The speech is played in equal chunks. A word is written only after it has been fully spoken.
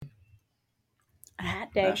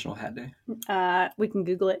Hat Day. National Hat Day. We can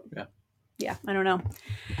Google it. Yeah. Yeah, I don't know.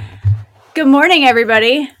 Good morning,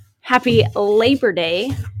 everybody. Happy Labor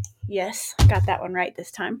Day. Yes, got that one right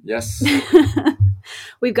this time. Yes.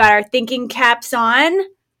 We've got our thinking caps on.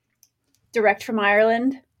 Direct from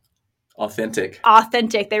Ireland. Authentic.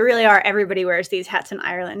 They really are. Everybody wears these hats in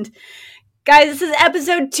Ireland. Guys, this is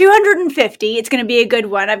episode 250. It's going to be a good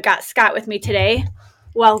one. I've got Scott with me today.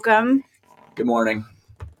 Welcome. Good morning.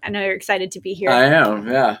 I know you're excited to be here. I am,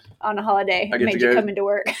 yeah. On a holiday. I get made to you go- come into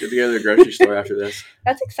work. Get to go to the grocery store after this.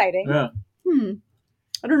 That's exciting. Yeah.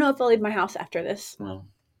 I don't know if I'll leave my house after this. Well,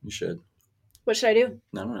 you should. What should I do?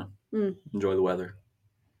 I don't know. Enjoy the weather.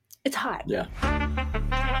 It's hot. Yeah.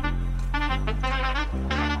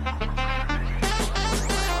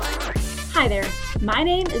 Hi there. My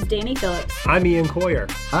name is Danny Phillips, I'm Ian Coyer.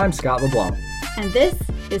 I'm Scott LeBlanc. and this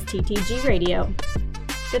is TTG Radio.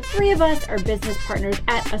 The three of us are business partners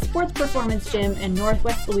at a sports performance gym in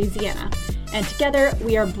Northwest Louisiana, and together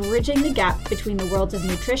we are bridging the gap between the worlds of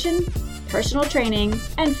nutrition, personal training,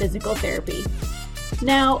 and physical therapy.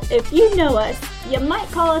 Now, if you know us, you might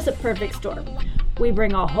call us a perfect storm. We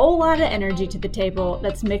bring a whole lot of energy to the table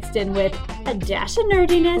that's mixed in with a dash of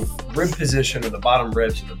nerdiness, Rib position of the bottom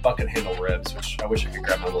ribs and the bucket handle ribs, which I wish I could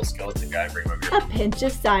grab my little skeleton guy and bring him over here. a pinch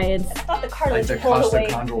of science, Like the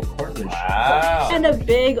costochondral cartilage. Wow. and a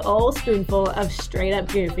big old spoonful of straight up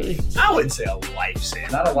goofy. I wouldn't say a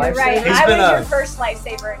lifesaver. Not a You're life right. He's I been was a- your first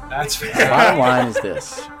lifesaver. That's The fair. bottom line is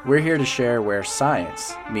this. We're here to share where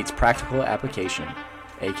science meets practical application,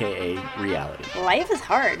 aka reality. Life is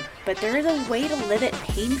hard, but there is a way to live it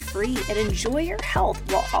pain-free and enjoy your health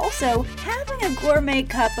while also having a gourmet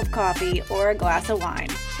cup of coffee or a glass of wine.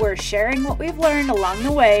 We're sharing what we've learned along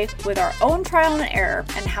the way with our own trial and error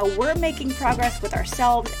and how we're making progress with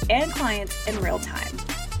ourselves and clients in real time.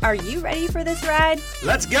 Are you ready for this ride?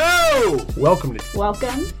 Let's go! Welcome to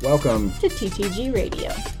Welcome Welcome. to TTG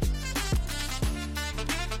Radio.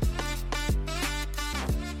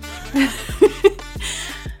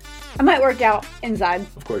 I might work out inside.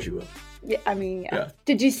 Of course you will. Yeah, I mean, yeah. Yeah.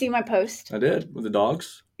 Did you see my post? I did. With the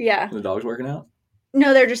dogs. Yeah. With the dogs working out.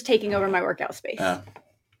 No, they're just taking over my workout space. Yeah.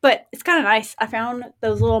 But it's kind of nice. I found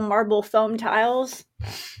those little marble foam tiles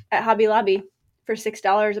at Hobby Lobby for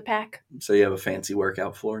 $6 a pack. So you have a fancy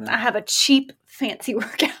workout floor I now. have a cheap, fancy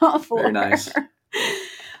workout floor. Very nice.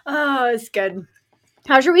 Oh, it's good.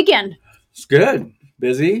 How's your weekend? It's good.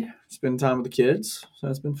 Busy. Spending time with the kids. So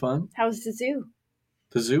that's been fun. How's the zoo?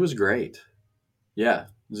 The zoo was great. Yeah.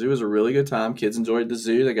 The zoo was a really good time. Kids enjoyed the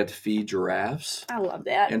zoo. They got to feed giraffes I love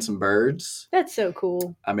that. and some birds. That's so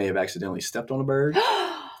cool. I may have accidentally stepped on a bird.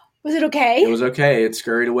 Was it okay? It was okay. It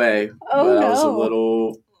scurried away. Oh, but I was a no.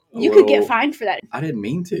 little... You could get fined for that. I didn't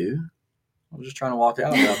mean to. I was just trying to walk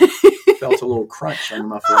out. And I felt a little crunch under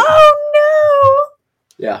my foot. Oh,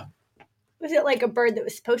 Yeah. no. Was it like a bird that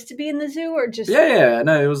was supposed to be in the zoo or just... Yeah.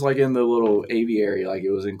 No, it was like in the little aviary. Like it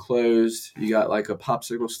was enclosed. You got like a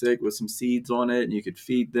popsicle stick with some seeds on it and you could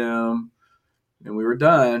feed them. And we were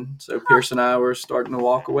done. So Pierce and I were starting to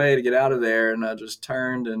walk away to get out of there. And I just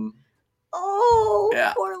turned and... Oh,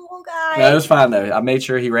 Yeah. poor little guy. No, it was fine though. I made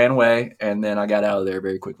sure he ran away and then I got out of there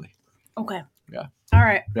very quickly. Okay. Yeah. All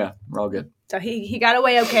right. Yeah, we're all good. So he got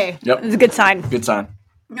away okay. Yep. It was a good sign. Good sign.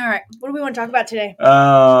 All right. What do we want to talk about today?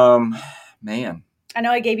 Man, I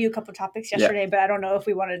know I gave you a couple topics yesterday, but I don't know if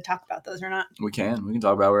we wanted to talk about those or not. we can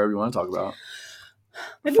talk about whatever you want to talk about.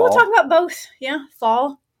 Maybe we'll Fall. talk about both. Yeah.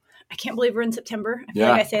 Fall. I can't believe we're in September. I feel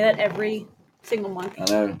Yeah. like I say that every single month. I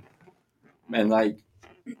know. And like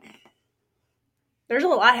There's a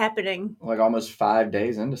lot happening. almost 5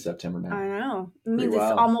 days into September now. I know. It means Pretty it's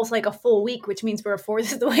wild. almost like a full week, which means we're a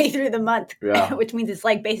fourth of the way through the month. Yeah. Which means it's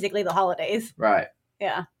like basically the holidays. Right.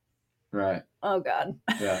 Yeah. Right. Oh, God.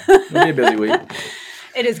 Yeah. It'll be a busy week.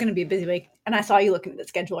 It is going to be a busy week. And I saw you looking at the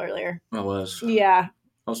schedule earlier. I was. Yeah.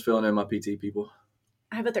 I was filling in my PT people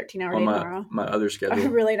I have a 13-hour on day my, tomorrow. my other I'm schedule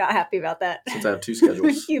really not happy about that. since I have two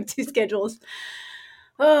schedules. You have two schedules.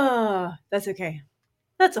 Oh, that's okay.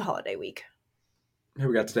 That's a holiday week. Hey,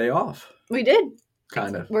 we got today off. We did.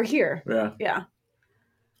 Kind of. We're here. Yeah. Yeah.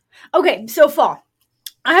 Okay, so fall.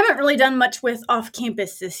 I haven't really done much with off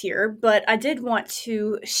campus this year, but I did want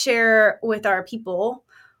to share with our people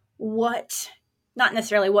not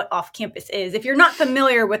necessarily what off campus is. If you're not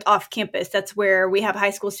familiar with off campus, that's where we have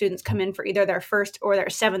high school students come in for either their first or their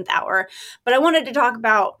 7th hour. But I wanted to talk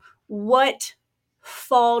about what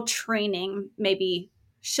fall training maybe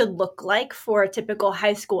should look like for a typical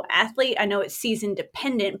high school athlete? I know it's season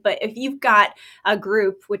dependent, but if you've got a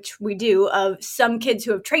group, which we do, of some kids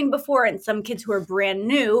who have trained before and some kids who are brand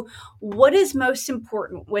new, what is most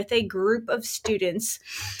important with a group of students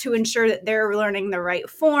to ensure that they're learning the right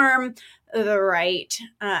form, the right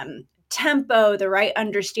tempo, the right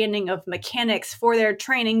understanding of mechanics for their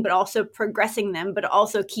training, but also progressing them, but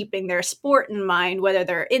also keeping their sport in mind, whether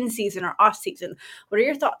they're in season or off season? What are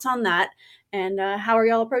your thoughts on that? And how are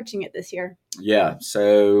y'all approaching it this year? Yeah,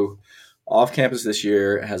 so off campus this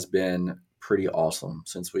year has been pretty awesome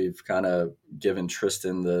since we've kind of given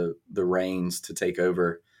Tristan the reins to take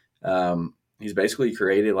over. He's basically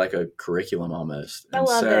created like a curriculum almost. I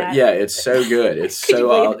love that. Yeah, it's so good. It's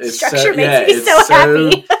so it's structure makes me so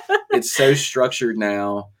happy. It's so structured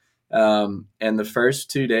now. And the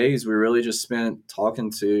first 2 days we really just spent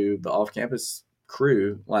talking to the off-campus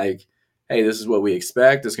crew, like, hey, this is what we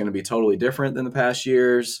expect. It's going to be totally different than the past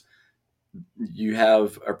years. You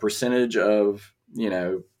have a percentage of,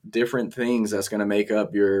 different things that's going to make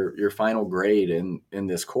up your final grade in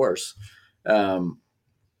this course.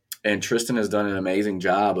 And Tristan has done an amazing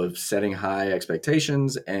job of setting high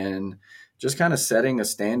expectations and just kind of setting a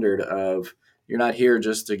standard of, you're not here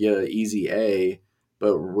just to get an easy A,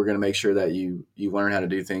 but we're going to make sure that you learn how to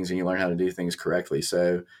do things and you learn how to do things correctly.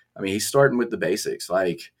 So, I mean, he's starting with the basics,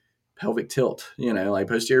 like pelvic tilt, like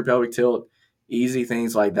posterior pelvic tilt, easy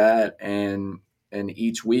things like that. And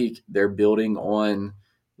each week they're building on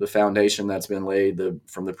the foundation that's been laid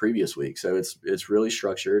from the previous week. So it's really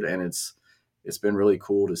structured, and it's been really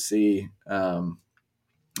cool to see. I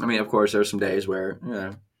mean, of course, there's some days where,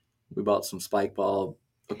 we bought some spike ball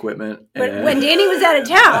equipment. But when Danny was out of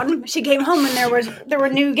town, she came home and there were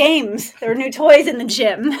new games. There were new toys in the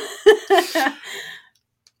gym.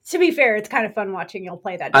 To be fair, it's kind of fun watching y'all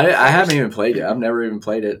play that. I haven't even played it. I've never even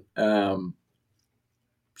played it.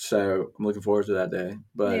 So I'm looking forward to that day.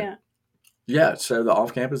 But yeah, so the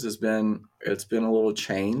off campus it's been a little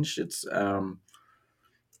changed. It's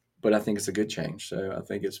but I think it's a good change. So I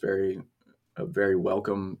think it's a very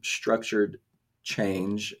welcome, structured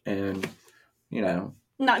change, and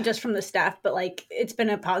not just from the staff, but like it's been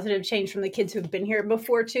a positive change from the kids who've been here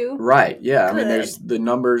before too. Right. Yeah. Good. I mean, there's the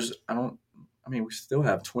numbers. We still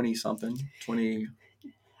have 20 something, 20.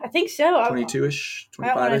 I think so. 22-ish, 25-ish. I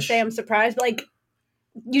don't want to say I'm surprised, but like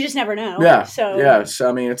you just never know. Yeah. So So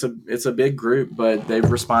I mean, it's a big group, but they've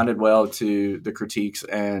responded well to the critiques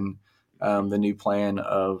and the new plan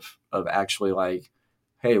of actually like,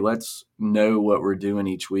 hey, let's know what we're doing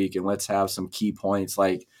each week and let's have some key points.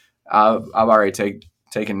 Like I've already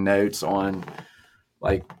taken notes on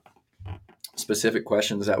like specific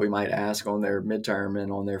questions that we might ask on their midterm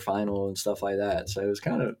and on their final and stuff like that. So it was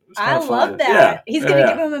kind of I fun. love that. Yeah. He's going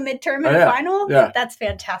to give them a midterm and a final? Yeah. That's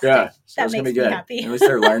fantastic. Yeah. So that makes me happy. At least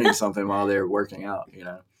they're learning something while they're working out,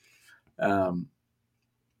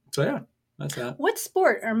 So yeah, that's that. What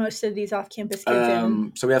sport are most of these off-campus kids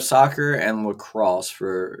in? So we have soccer and lacrosse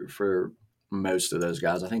for most of those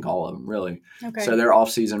guys. I think all of them, really. Okay. So they're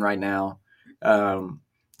off season right now.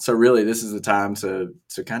 So really, this is the time to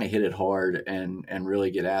kind of hit it hard and really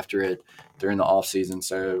get after it during the off season.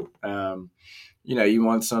 So, you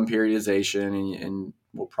want some periodization, and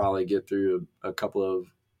we'll probably get through a couple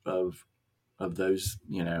of those,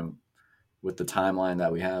 with the timeline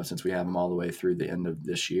that we have, since we have them all the way through the end of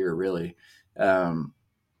this year, really.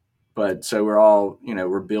 But so we're all,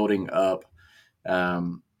 we're building up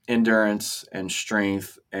endurance and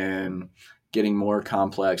strength and getting more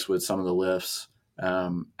complex with some of the lifts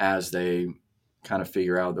as they kind of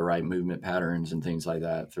figure out the right movement patterns and things like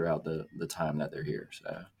that throughout the time that they're here.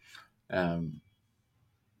 So, and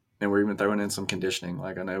we're even throwing in some conditioning.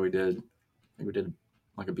 Like I know we did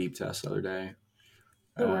like a beep test the other day.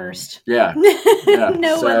 The worst. Yeah.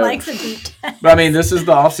 No one likes a beep test. But I mean, this is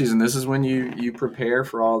the off season. This is when you prepare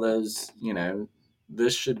for all those,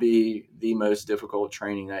 this should be the most difficult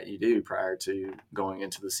training that you do prior to going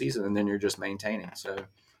into the season. And then you're just maintaining. So,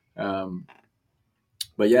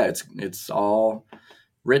 but yeah, it's all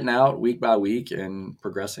written out week by week and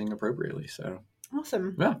progressing appropriately. So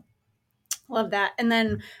awesome. Yeah. Love that. And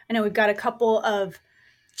then I know we've got a couple of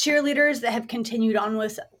cheerleaders that have continued on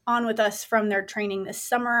with us from their training this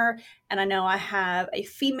summer. And I know I have a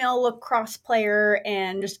female lacrosse player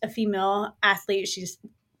and just a female athlete. She's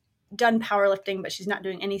done powerlifting, but she's not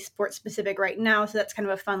doing any sport specific right now. So that's kind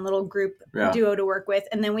of a fun little group duo to work with.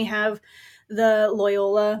 And then we have the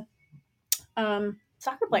Loyola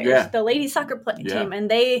soccer players, the ladies soccer team. And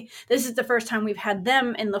this is the first time we've had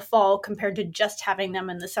them in the fall compared to just having them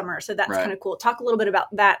in the summer. So that's kind of cool. Talk a little bit about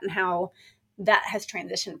that and how that has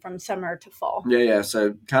transitioned from summer to fall. Yeah.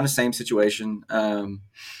 So kind of same situation.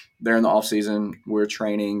 They're in the off season. We're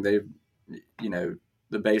training. They've,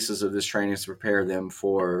 the basis of this training is to prepare them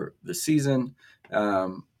for the season.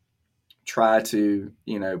 Try to,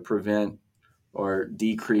 prevent or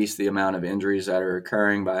decrease the amount of injuries that are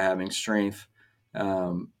occurring by having strength,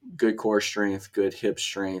 good core strength, good hip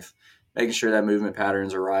strength, making sure that movement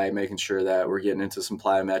patterns are right, making sure that we're getting into some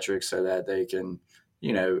plyometrics so that they can,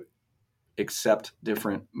 accept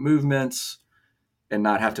different movements and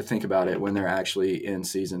not have to think about it when they're actually in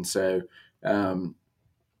season. So I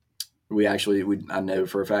know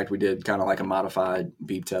for a fact we did kind of like a modified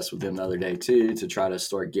beep test with them the other day too, to try to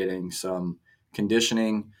start getting some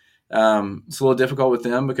conditioning. It's a little difficult with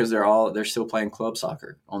them because they're still playing club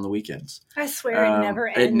soccer on the weekends. I swear it never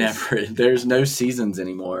ends. There's no seasons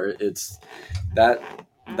anymore.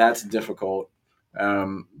 That's difficult.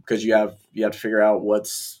 Because you have to figure out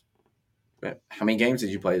how many games did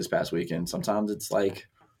you play this past weekend? Sometimes it's like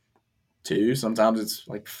 2, sometimes it's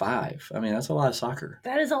like 5. I mean, that's a lot of soccer.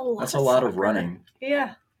 That is a lot. That's a lot of running.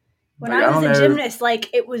 Yeah. When I was a gymnast,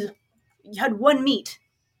 you had one meet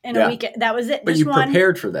in a weekend. That was it. But you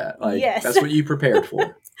prepared for that. Yes. That's what you prepared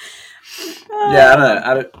for. Yeah,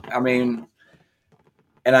 I don't know. I mean,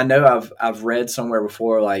 and I know I've read somewhere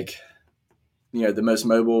before, the most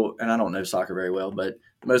mobile, and I don't know soccer very well, but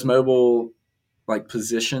the most mobile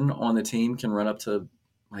position on the team can run up to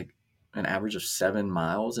an average of 7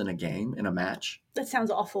 miles in a game, in a match. That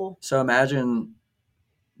sounds awful. So imagine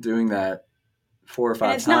doing that 4 or 5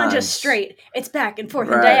 times. It's not just straight. It's back and forth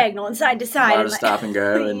and diagonal and side to side. A lot of stop and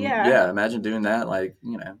go. And yeah, imagine doing that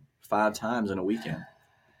 5 times in a weekend.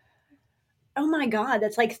 Oh my God,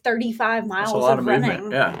 that's 35 miles that's a lot of running.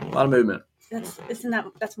 Movement. Yeah, a lot of movement.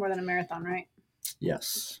 That's more than a marathon, right?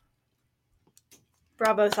 Yes.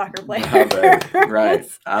 Bravo, soccer players. Bravo. Right.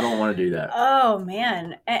 I don't want to do that. Oh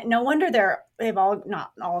man, no wonder they've all,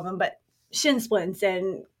 not all of them, but shin splints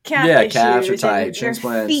and calves are tight, shin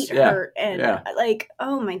splints, feet hurt, and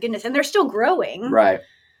oh my goodness, and they're still growing. Right.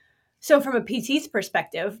 So from a PT's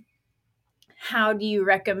perspective, how do you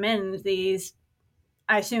recommend these?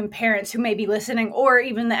 I assume parents who may be listening, or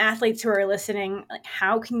even the athletes who are listening,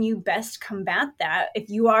 how can you best combat that if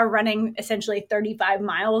you are running essentially 35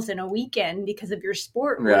 miles in a weekend because of your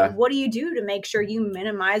sport? Yeah. What do you do to make sure you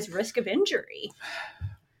minimize risk of injury?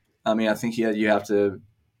 I mean, I think you have to.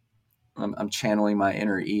 I'm channeling my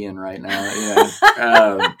inner Ian right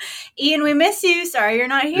now. Ian, we miss you. Sorry you're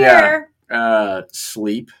not here. Yeah.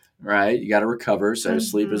 Sleep, right? You got to recover. So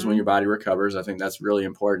sleep is when your body recovers. I think that's really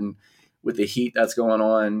important. With the heat that's going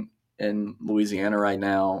on in Louisiana right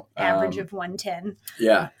now. Average of 110.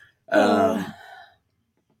 Yeah. The,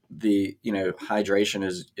 hydration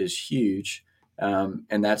is huge.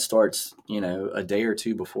 And that starts, a day or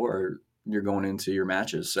two before you're going into your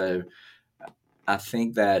matches. So I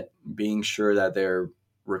think that being sure that they're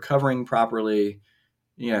recovering properly,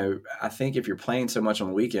 I think if you're playing so much on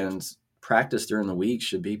the weekends, practice during the week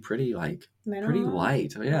should be pretty light. Yeah.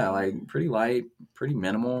 Pretty light, pretty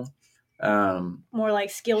minimal. More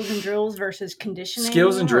like skills and drills versus conditioning.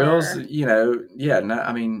 Skills and drills, you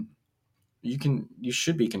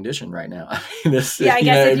should be conditioned right now. I guess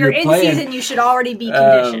if you're in season, you should already be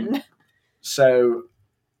conditioned. So,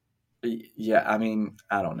 yeah, I mean,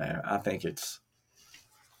 I don't know. I think it's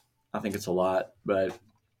a lot, but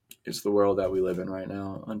it's the world that we live in right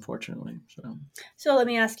now, unfortunately. So let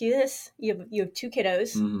me ask you this: you have 2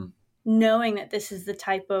 kiddos, knowing that this is the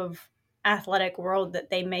type of athletic world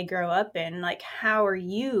that they may grow up in, how are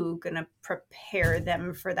you going to prepare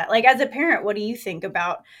them for that? As a parent, what do you think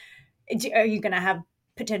about, are you going to have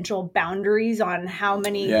potential boundaries on how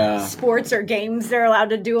many sports or games they're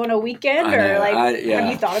allowed to do on a weekend? Have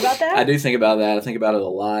you thought about that? I do think about that. I think about it a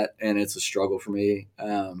lot, and it's a struggle for me.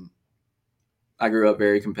 I grew up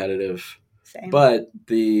very competitive. Same. But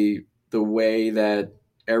the way that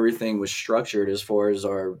everything was structured as far as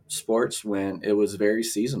our sports went, it was very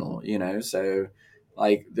seasonal, so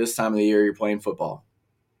this time of the year you're playing football.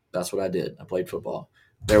 That's what I did. I played football.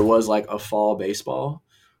 There was a fall baseball,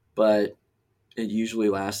 but it usually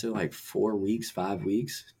lasted 4 weeks, 5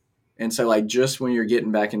 weeks. And so just when you're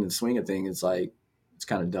getting back into the swing of things, it's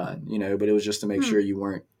kind of done, but it was just to make sure you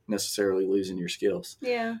weren't necessarily losing your skills.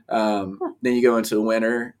 Yeah. Then you go into the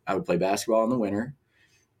winter. I would play basketball in the winter,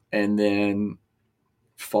 and then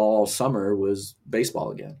fall, summer was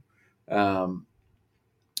baseball again.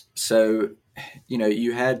 So,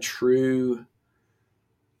 you had true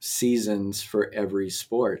seasons for every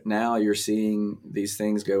sport. Now you're seeing these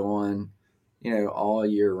things go on, all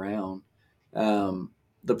year round.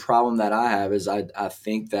 The problem that I have is I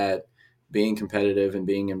think that being competitive and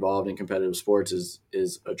being involved in competitive sports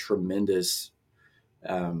is a tremendous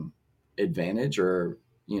advantage, or,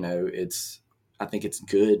 I think it's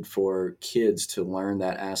good for kids to learn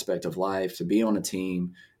that aspect of life, to be on a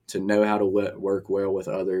team, to know how to work well with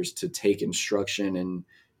others, to take instruction and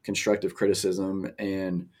constructive criticism,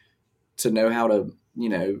 and to know how to,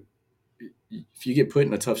 if you get put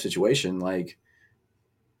in a tough situation, like,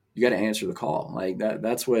 you got to answer the call. Like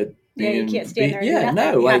that's what. You can't stand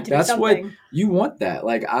there. That's what you want. That,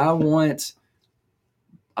 like, I want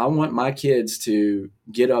my kids to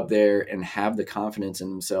get up there and have the confidence in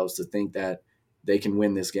themselves to think that they can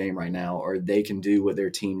win this game right now, or they can do what their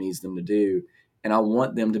team needs them to do. And I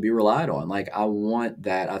want them to be relied on. Like, I want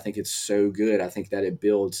that. I think it's so good. I think that it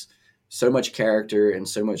builds so much character and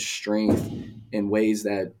so much strength in ways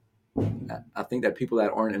that I think that people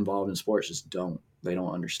that aren't involved in sports just don't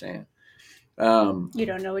understand. You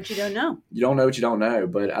don't know what you don't know. You don't know what you don't know.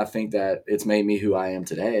 But I think that it's made me who I am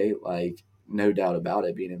today. Like, no doubt about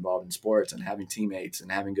it, being involved in sports and having teammates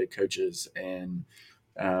and having good coaches, and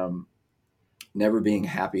never being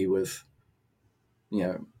happy with,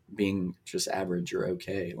 being just average or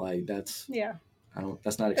okay. Like, that's not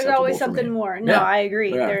acceptable. There's always something more. No, yeah. I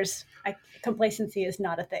agree. Yeah. Complacency is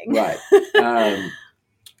not a thing. Right.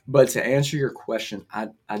 But to answer your question, I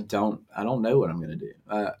don't know what I'm going to do.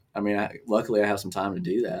 Luckily I have some time to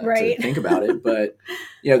do that, right, to think about it. But,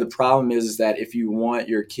 the problem is that if you want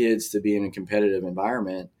your kids to be in a competitive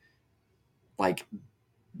environment, like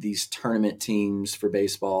these tournament teams for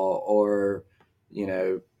baseball, or,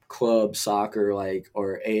 club soccer, like,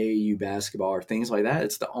 or AAU basketball or things like that,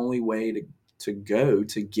 it's the only way to go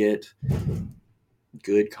to get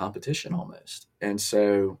good competition almost. And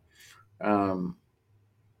so,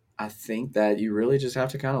 I think that you really just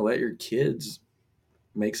have to kind of let your kids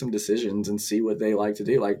make some decisions and see what they like to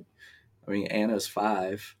do. Like, Anna's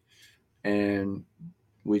 5, and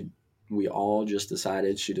we all just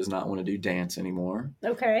decided she does not want to do dance anymore.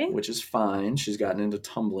 Okay. Which is fine. She's gotten into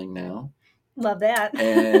tumbling now. Love that.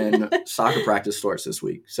 And soccer practice starts this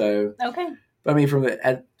week. So, okay.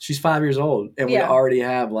 She's 5 years old, and we already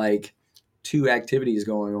have like 2 activities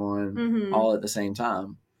going on all at the same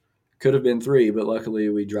time. Could have been 3, but luckily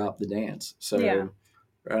we dropped the dance. So,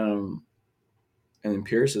 and then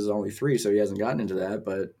Pierce is only 3, so he hasn't gotten into that,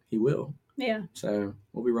 but he will. Yeah. So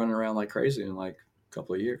we'll be running around like crazy in like a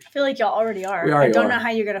couple of years. I feel like y'all already are. We already I don't are. know how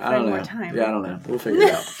you're going to find more time. Yeah, I don't know. We'll figure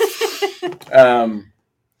it out.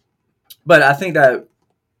 But I think that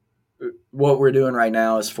what we're doing right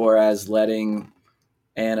now, as far as letting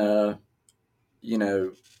Anna,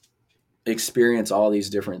 experience all these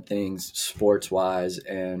different things, sports-wise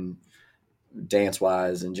and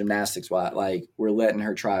dance-wise and gymnastics-wise, like, we're letting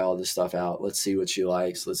her try all this stuff out. Let's see what she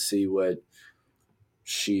likes. Let's see what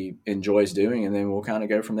she enjoys doing, and then we'll kind of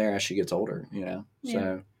go from there as she gets older, Yeah.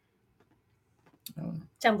 So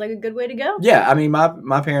sounds like a good way to go. Yeah,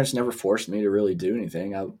 my parents never forced me to really do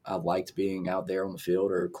anything. I liked being out there on the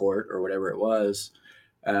field or court or whatever it was.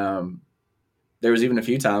 There was even a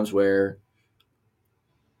few times where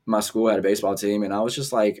my school had a baseball team, and I was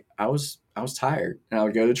just like, I was tired, and I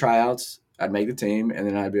would go to tryouts. I'd make the team, and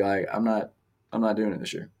then I'd be like, I'm not doing it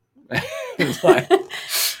this year. It's like,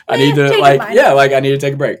 I need to I need to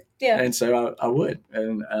take a break. Yeah. And so I would.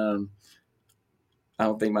 And I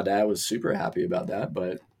don't think my dad was super happy about that,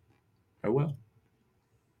 but oh well.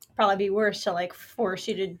 Probably be worse to like force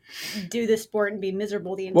you to do this sport and be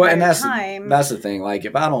miserable the entire time. That's the thing. Like,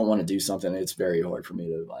 if I don't want to do something, it's very hard for me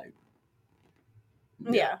to like.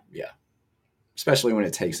 Yeah. Especially when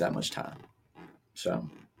it takes that much time. So,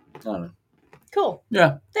 I don't know. Cool.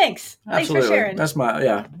 Yeah. Thanks. Absolutely. Thanks for sharing. That's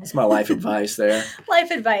my life advice there. Life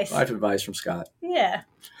advice. Life advice from Scott. Yeah.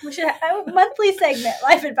 We should have a monthly segment,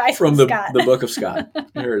 Life Advice from Scott. From the book of Scott.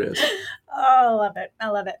 Here it is. Oh, I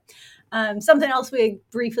love it. Something else we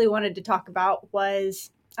briefly wanted to talk about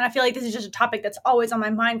was, and I feel like this is just a topic that's always on my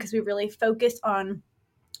mind because we really focus on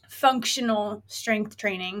functional strength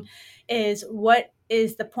training, is what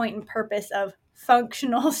is the point and purpose of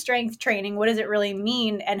functional strength training? What does it really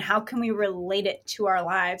mean? And how can we relate it to our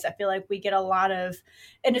lives? I feel like we get a lot of,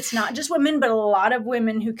 and it's not just women, but a lot of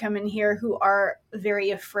women who come in here who are very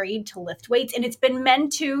afraid to lift weights. And it's been men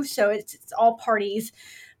too, so it's all parties.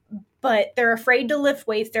 But they're afraid to lift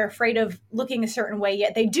weights. They're afraid of looking a certain way,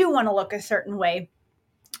 yet they do want to look a certain way.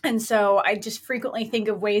 And so I just frequently think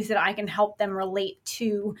of ways that I can help them relate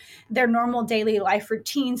to their normal daily life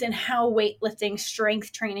routines and how weightlifting,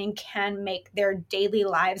 strength training can make their daily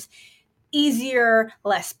lives easier,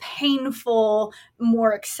 less painful,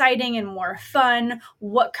 more exciting, and more fun?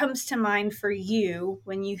 What comes to mind for you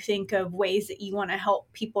when you think of ways that you want to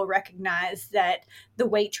help people recognize that the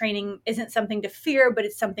weight training isn't something to fear, but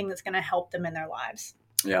it's something that's going to help them in their lives?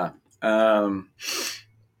 Yeah.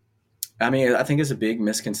 I mean, I think it's a big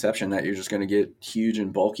misconception that you're just going to get huge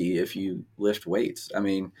and bulky if you lift weights. I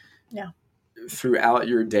mean, throughout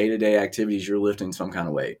your day-to-day activities, you're lifting some kind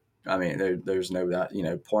of weight. I mean, there's no doubt,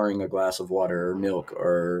 pouring a glass of water or milk,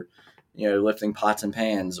 or, lifting pots and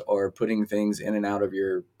pans, or putting things in and out of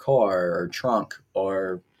your car or trunk,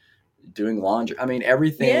 or doing laundry. I mean,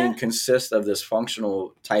 everything consists of this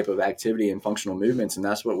functional type of activity and functional movements. And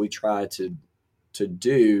that's what we try to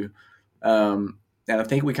do. And I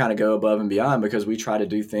think we kind of go above and beyond because we try to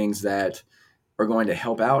do things that are going to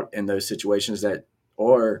help out in those situations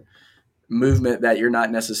or movement that you're not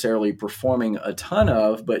necessarily performing a ton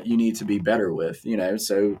of, but you need to be better with,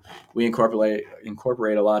 So we incorporate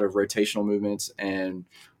a lot of rotational movements and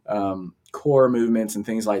core movements and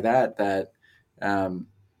things like that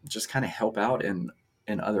just kind of help out in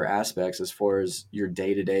other aspects as far as your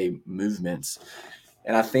day-to-day movements.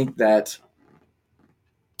 And I think that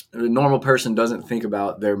the normal person doesn't think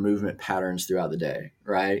about their movement patterns throughout the day,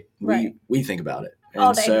 right? We think about it. And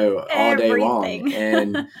all day, so all day everything.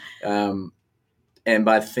 long. And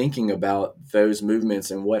by thinking about those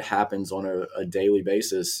movements and what happens on a daily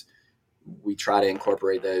basis, we try to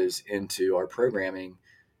incorporate those into our programming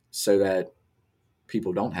so that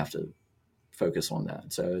people don't have to focus on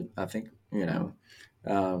that. So I think, to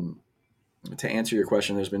answer your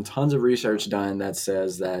question, there's been tons of research done that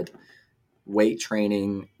says that weight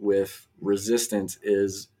training with resistance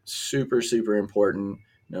is super, super important,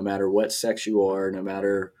 no matter what sex you are, no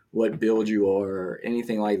matter what build you are, or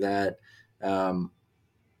anything like that.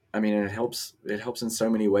 I mean, it helps in so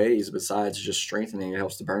many ways besides just strengthening. It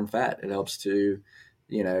helps to burn fat. It helps to,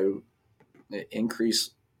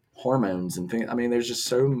 increase hormones and things. I mean, there's just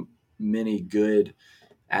so many good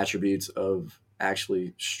attributes of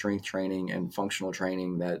actually strength training and functional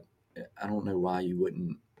training that I don't know why you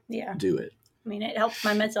wouldn't do it. I mean, it helps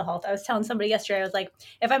my mental health. I was telling somebody yesterday, I was like,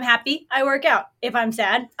 if I'm happy, I work out. If I'm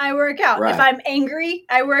sad, I work out. Right. If I'm angry,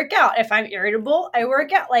 I work out. If I'm irritable, I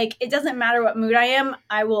work out. Like, it doesn't matter what mood I am.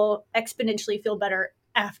 I will exponentially feel better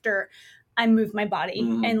after I move my body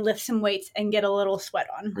and lift some weights and get a little sweat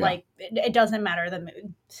on. Yeah. Like, it doesn't matter the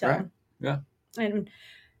mood. So, right. Yeah.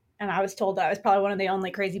 And I was told that I was probably one of the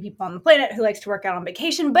only crazy people on the planet who likes to work out on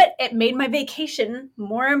vacation, but it made my vacation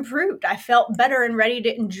more improved. I felt better and ready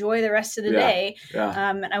to enjoy the rest of the day. Yeah.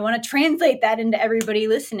 And I want to translate that into everybody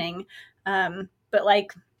listening. But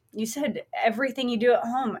like you said, everything you do at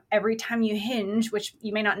home, every time you hinge, which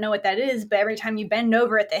you may not know what that is, but every time you bend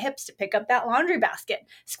over at the hips to pick up that laundry basket,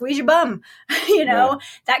 squeeze your bum,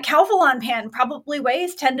 that Calphalon pan probably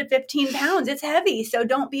weighs 10 to 15 pounds. It's heavy. So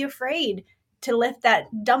don't be afraid to lift that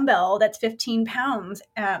dumbbell that's 15 pounds.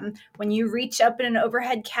 When you reach up in an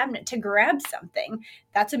overhead cabinet to grab something,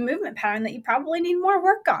 that's a movement pattern that you probably need more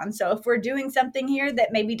work on. So if we're doing something here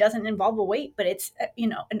that maybe doesn't involve a weight, but it's,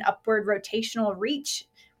 an upward rotational reach,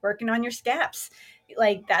 working on your scaps,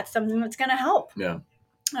 like that's something that's going to help. Yeah.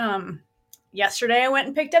 Yesterday I went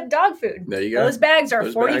and picked up dog food. There you go. Those bags are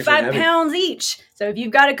 45 pounds each. So if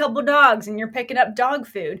you've got a couple dogs and you're picking up dog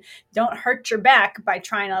food, don't hurt your back by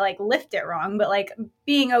trying to lift it wrong, but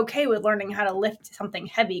being okay with learning how to lift something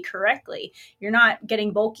heavy correctly. You're not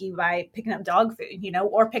getting bulky by picking up dog food,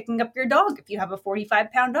 or picking up your dog if you have a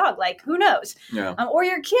 45-pound dog. Who knows? Yeah. Or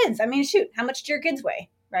your kids. I mean, shoot, how much do your kids weigh,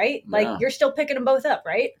 right? Yeah. You're still picking them both up,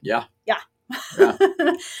 right? Yeah. Yeah. Yeah.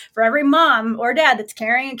 For every mom or dad that's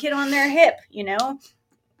carrying a kid on their hip,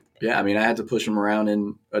 Yeah, I mean, I had to push him around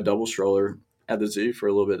in a double stroller at the zoo for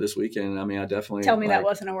a little bit this weekend. I mean, I definitely tell me that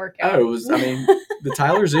wasn't a workout. Oh, it was. I mean, the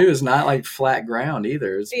Tyler Zoo is not flat ground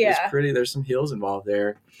either. It's pretty. There's some hills involved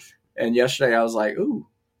there. And yesterday I was like, ooh,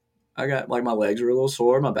 I got my legs were a little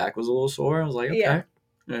sore, my back was a little sore. I was like, okay,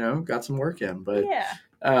 got some work in. But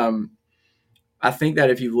I think that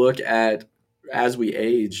if you look at as we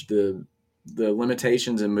age, the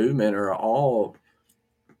limitations in movement are all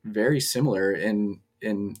very similar in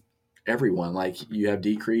everyone. You have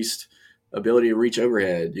decreased ability to reach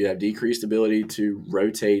overhead. You have decreased ability to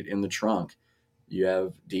rotate in the trunk. You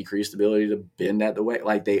have decreased ability to bend at the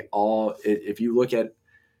waist. They all, if you look at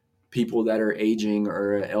people that are aging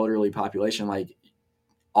or an elderly population,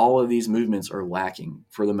 all of these movements are lacking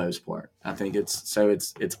for the most part. I think it's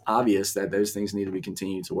obvious that those things need to be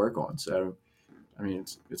continued to work on. So, I mean,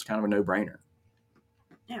 it's kind of a no-brainer.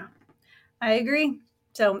 Yeah, I agree.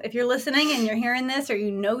 So if you're listening and you're hearing this,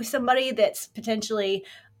 or somebody that's potentially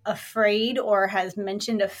afraid or has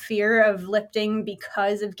mentioned a fear of lifting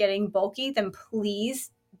because of getting bulky, then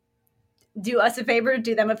please do us a favor,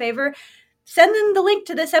 do them a favor. Send them the link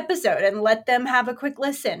to this episode and let them have a quick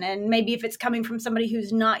listen. And maybe if it's coming from somebody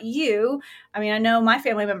who's not you, I mean, I know my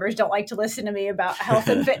family members don't like to listen to me about health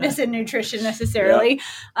and fitness and nutrition necessarily.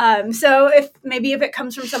 Yep. So if it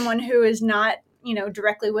comes from someone who is not,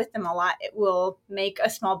 directly with them a lot, it will make a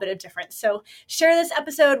small bit of difference. So share this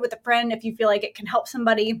episode with a friend if you feel like it can help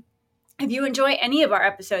somebody. If you enjoy any of our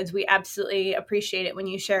episodes, we absolutely appreciate it when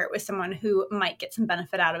you share it with someone who might get some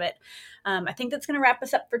benefit out of it. I think that's going to wrap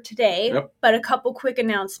us up for today, But a couple quick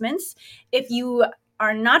announcements. If you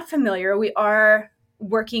are not familiar, we are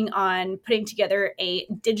working on putting together a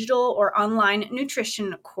digital or online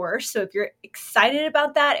nutrition course. So if you're excited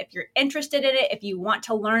about that, if you're interested in it, if you want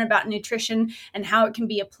to learn about nutrition and how it can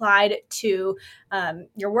be applied to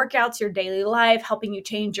your workouts, your daily life, helping you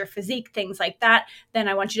change your physique, things like that, then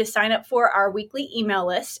I want you to sign up for our weekly email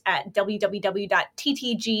list at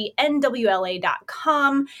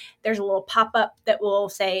www.ttgnwla.com. There's a little pop-up that will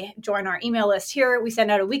say, join our email list here. We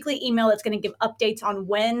send out a weekly email that's going to give updates on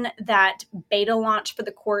when that beta launch for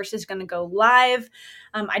the course is going to go live.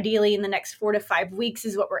 Ideally in the next 4 to 5 weeks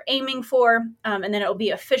is what we're aiming for. And then it will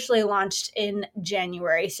be officially launched in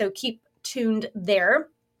January. So keep tuned there.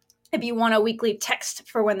 If you want a weekly text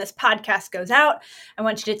for when this podcast goes out, I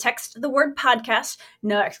want you to text the word podcast,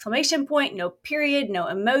 no exclamation point, no period, no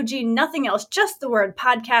emoji, nothing else, just the word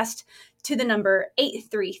podcast to the number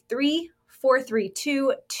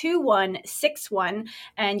 833-432-2161,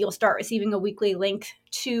 and you'll start receiving a weekly link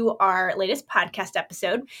to our latest podcast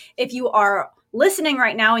episode. If you are listening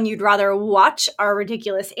right now and you'd rather watch our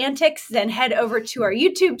ridiculous antics, then head over to our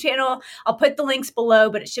YouTube channel. I'll put the links below,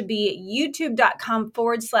 but it should be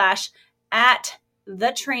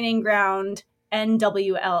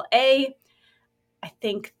youtube.com/@thetrainingground_NWLA. I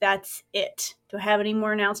think that's it. Do I have any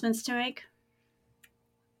more announcements to make?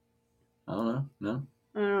 I don't know. No.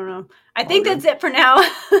 I don't know. I think that's it for now.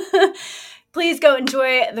 Please go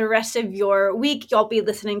enjoy the rest of your week. You'll be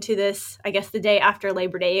listening to this, I guess, the day after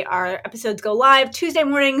Labor Day. Our episodes go live Tuesday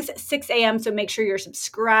mornings, 6 a.m., so make sure you're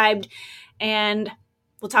subscribed. And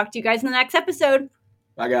we'll talk to you guys in the next episode.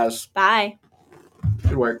 Bye, guys. Bye.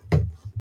 Good work.